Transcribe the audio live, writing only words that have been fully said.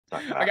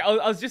talking Okay, about,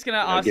 I was just gonna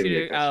ask giving you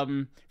a you,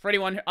 question. for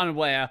anyone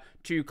unaware,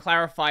 to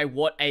clarify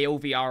what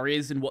ALVR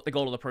is and what the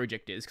goal of the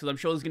project is, because I'm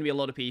sure there's gonna be a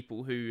lot of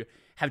people who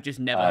have just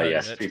never heard of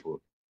Yes, it.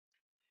 people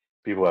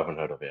haven't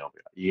heard of ALVR.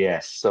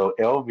 Yes, so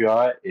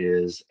ALVR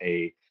is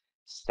a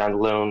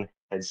standalone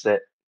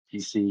headset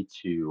PC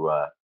to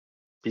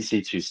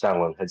PC to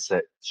standalone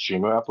headset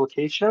streamer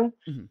application.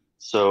 Mhm.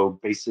 So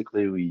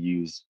basically, we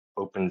use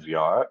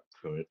OpenVR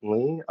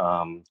currently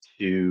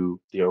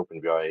to the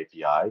OpenVR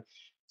API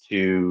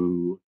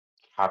to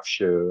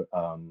capture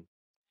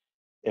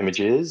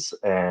images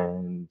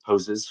and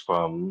poses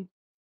from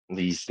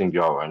the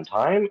SteamVR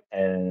runtime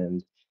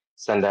and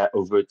send that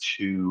over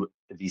to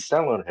the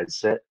standalone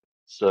headset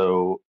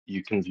so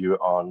you can view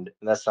it on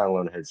that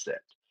standalone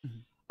headset.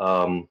 Mhm.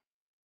 Um,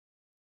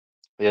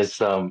 there's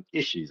some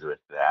issues with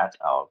that.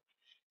 I'll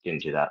get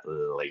into that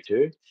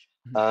later.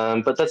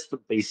 Mhm. But that's the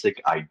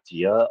basic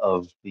idea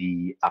of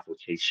the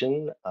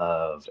application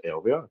of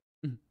ALVR.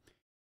 Mhm.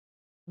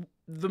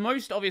 The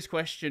most obvious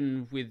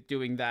question with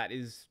doing that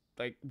is,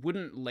 like,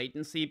 wouldn't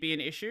latency be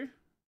an issue?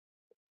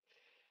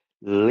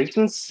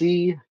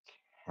 Latency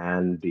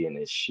can be an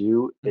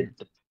issue. It Mhm.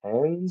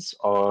 depends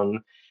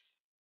on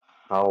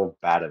how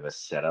bad of a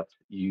setup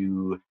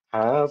you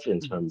have in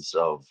Mhm. terms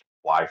of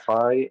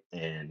Wi-Fi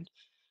and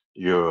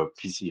your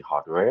PC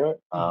hardware.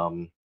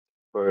 Mhm.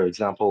 For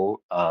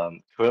example,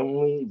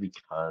 currently,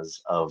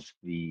 because of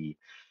the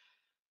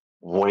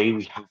way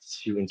we have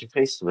to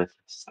interface with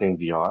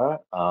SteamVR,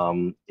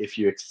 if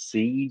you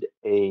exceed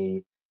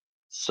a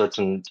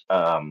certain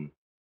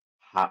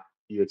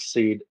you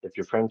exceed if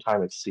your frame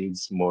time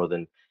exceeds more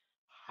than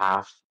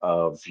half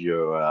of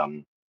your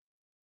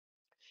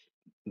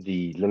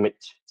the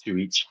limit to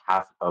reach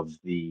half of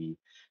the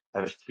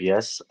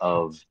FPS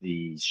of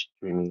the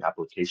streaming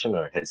application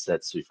or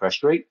headset's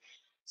refresh rate,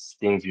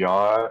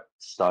 SteamVR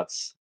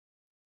starts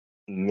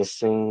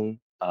missing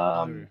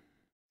Oh,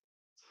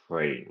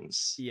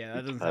 frames yeah,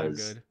 that doesn't sound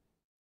good.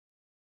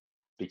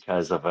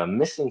 because of a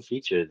missing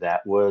feature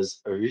that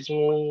was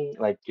originally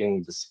like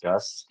getting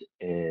discussed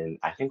in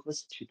I think it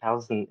was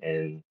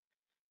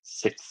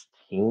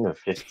 2016 or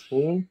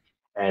 15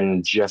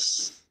 and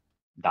just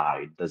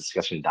died. The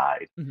discussion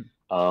died. Mhm.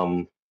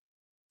 Um,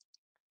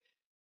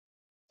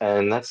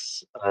 and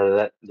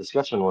that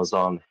discussion was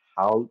on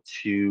how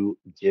to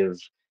give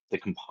the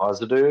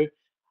compositor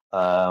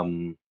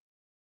um,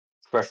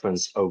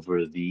 preference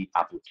over the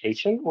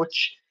application,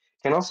 which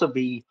can also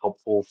be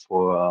helpful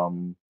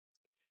for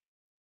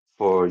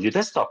your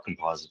desktop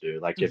compositor.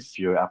 Like Mhm. if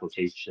your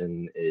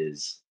application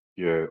is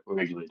your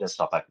regular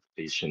desktop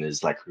application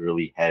is like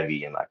really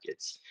heavy and like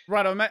it's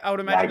Right, I would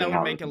imagine that lagging would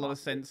out the make a lot of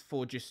compositor. sense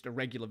for just a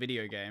regular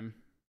video game.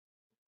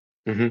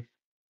 Hmm.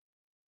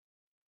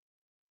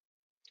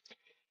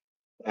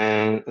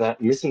 And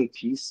that missing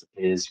piece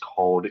is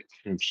called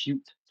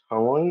compute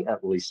tunneling,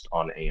 at least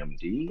on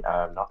AMD.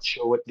 I'm not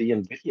sure what the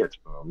NVIDIA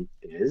term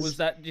Was is.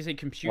 that, did you say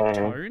compute And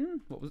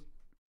tone? What was?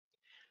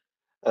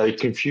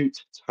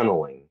 compute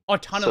tunneling. Oh,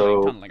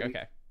 tunneling, So, tunneling.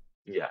 Okay.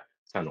 yeah,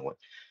 tunneling.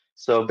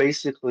 So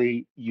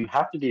basically, you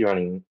have to be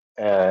running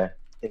in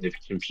the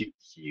compute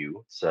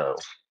queue. So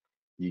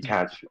you Mhm.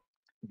 can't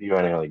be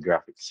running on the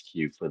graphics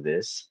queue for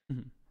this.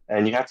 Mhm.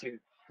 And you have to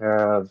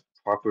have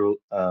proper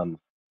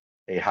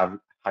a have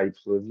high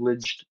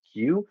privileged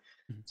queue.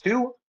 Mhm.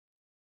 Two,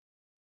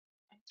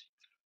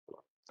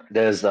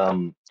 there's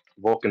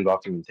Vulkan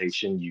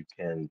documentation you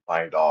can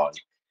find on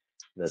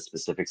the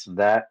specifics of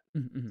that.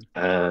 Mhm.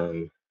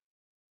 Mhm.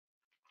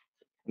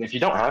 And if you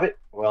don't have it,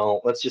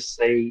 well, let's just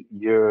say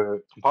your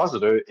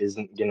compositor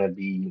isn't gonna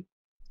be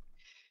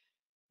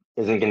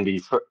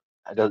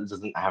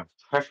doesn't have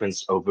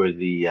preference over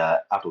the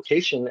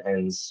application,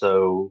 and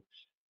so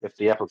if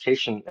the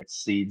application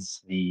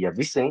exceeds the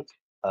vsync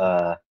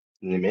uh,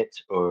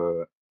 limit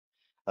or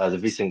the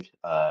vsync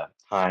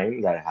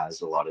time that it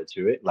has allotted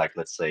to it, like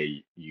let's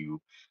say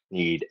you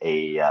need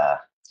a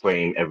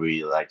frame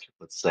every like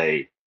let's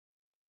say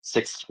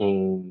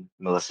 16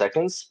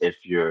 milliseconds.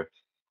 If your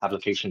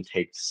application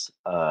takes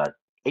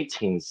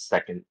 18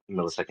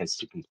 milliseconds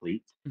to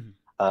complete, Mhm.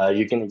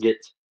 you're gonna get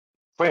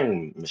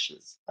frame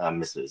misses.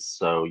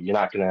 So you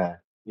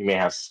may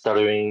have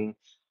stuttering.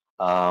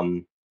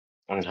 Um,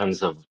 in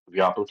terms of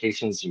your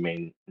applications, you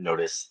may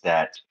notice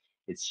that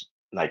it's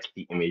like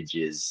the image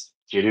is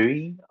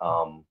jittery.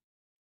 Mhm.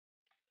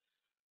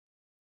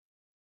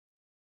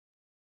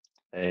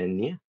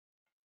 And yeah,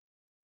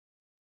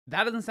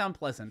 That doesn't sound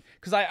pleasant,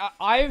 because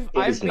I've it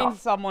I've is been not.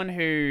 someone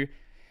who,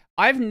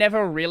 I've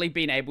never really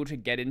been able to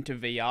get into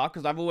VR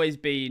because I've always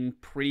been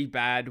pretty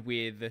bad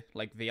with,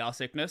 like, VR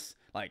sickness.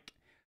 Like,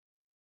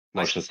 I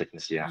Motion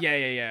sickness, yeah. yeah,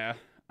 yeah,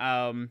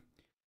 yeah.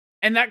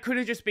 And that could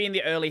have just been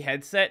the early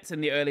headsets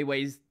and the early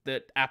ways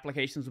that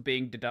applications were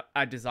being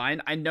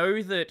designed. I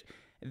know that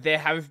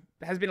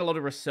has been a lot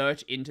of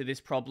research into this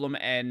problem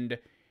and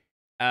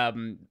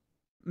um,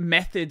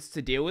 methods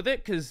to deal with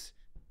it. Because,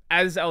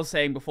 as I was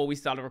saying before we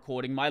started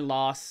recording, my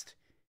last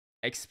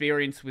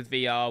experience with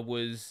VR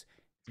was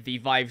the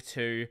Vive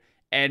 2,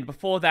 and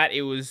before that,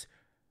 it was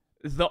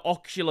the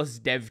Oculus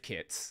dev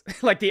kits,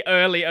 like the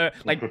early,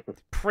 like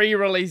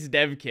pre-release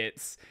dev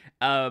kits,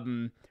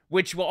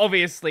 which were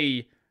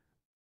obviously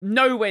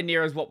nowhere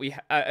near as what we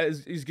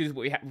as good as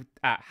what we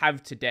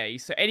have today.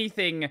 So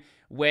anything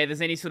where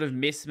there's any sort of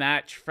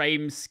mismatch,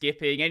 frame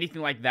skipping,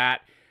 anything like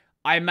that,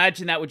 I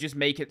imagine that would just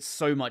make it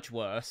so much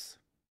worse.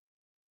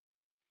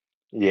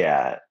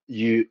 Yeah,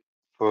 you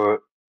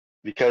for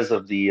because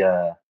of the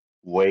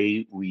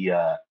way we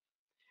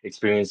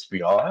experience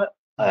VR,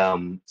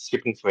 Mm,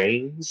 skipping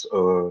frames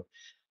or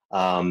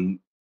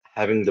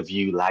having the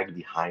view lag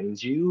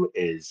behind you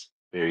is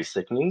very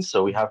sickening.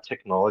 So we mm, have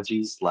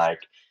technologies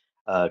like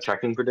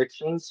tracking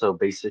prediction. So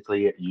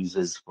basically, it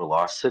uses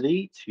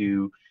velocity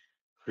mm, to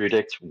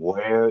predict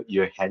where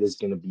your head is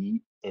going to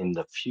be in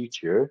the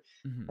future,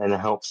 mm. and it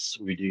helps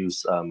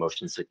reduce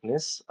motion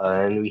sickness.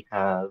 Yeah. And we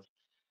have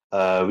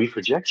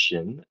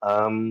reprojection.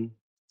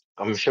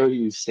 I'm sure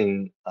you've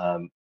seen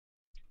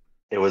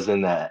it was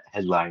in the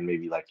headline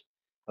maybe like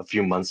a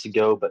few months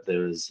ago, but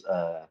there's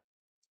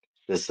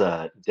this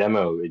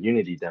demo, a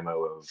Unity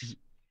demo of Mhm.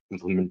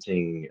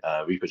 implementing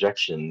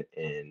reprojection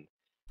in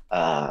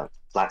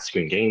flat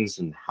screen games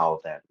and how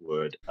that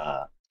would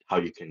how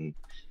you can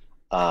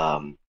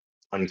um,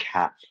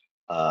 uncap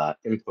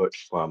input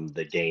from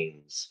the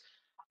game's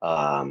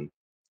um,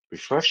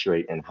 refresh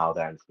rate and how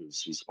that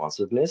improves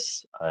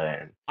responsiveness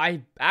and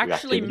I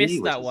actually reactivity,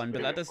 missed which that is one,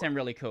 but very that does sound important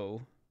really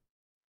cool.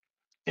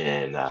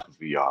 in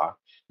VR.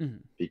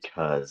 Mhm,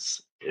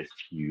 Because if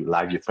you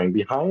lag your frame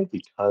behind,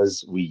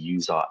 because we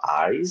use our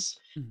eyes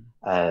mhm,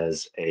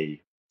 as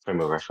a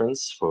frame of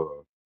reference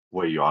for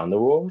where you are in the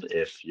world,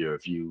 if your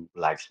view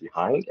lags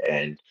behind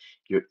and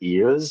your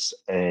ears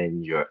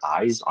and your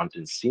eyes aren't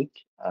in sync,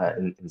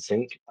 mhm,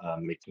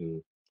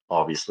 making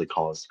obviously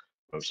cause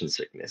motion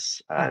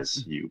sickness, mhm,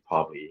 as mhm. you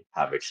probably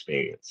have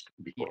experienced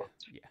Yeah, before.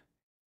 yeah.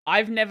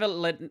 I've never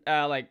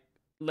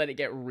let it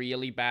get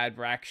really bad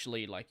where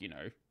actually like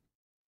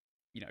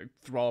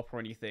throw up or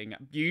anything.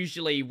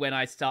 Usually when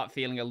I start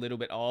feeling a little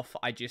bit off,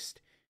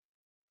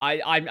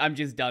 I'm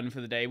just done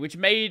for the day, which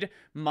made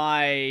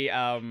my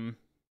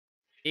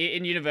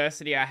in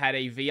university I had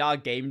a VR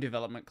game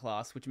development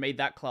class, which made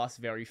that class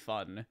very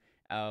fun.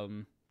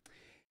 Um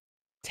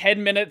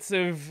 10 minutes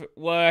of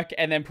work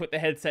and then put the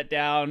headset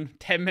down,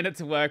 10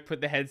 minutes of work,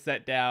 put the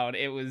headset down.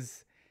 It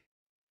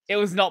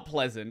was not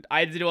pleasant.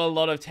 I had to do a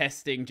lot of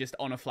testing just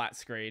on a flat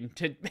screen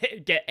to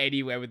get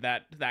anywhere with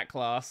that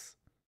class.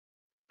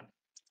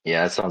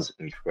 Yeah, that sounds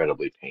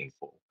incredibly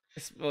painful.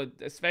 Well,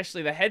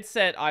 especially the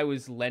headset I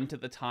was lent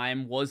at the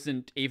time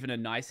wasn't even a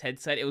nice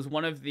headset. It was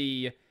one of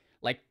the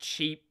like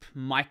cheap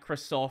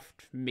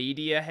Microsoft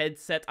Media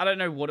headsets. I don't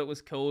know what it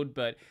was called,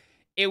 but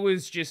it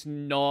was just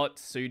not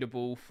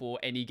suitable for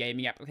any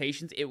gaming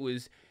applications. It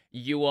was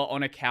you are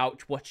on a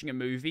couch watching a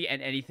movie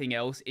and anything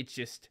else it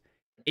just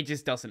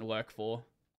doesn't work for.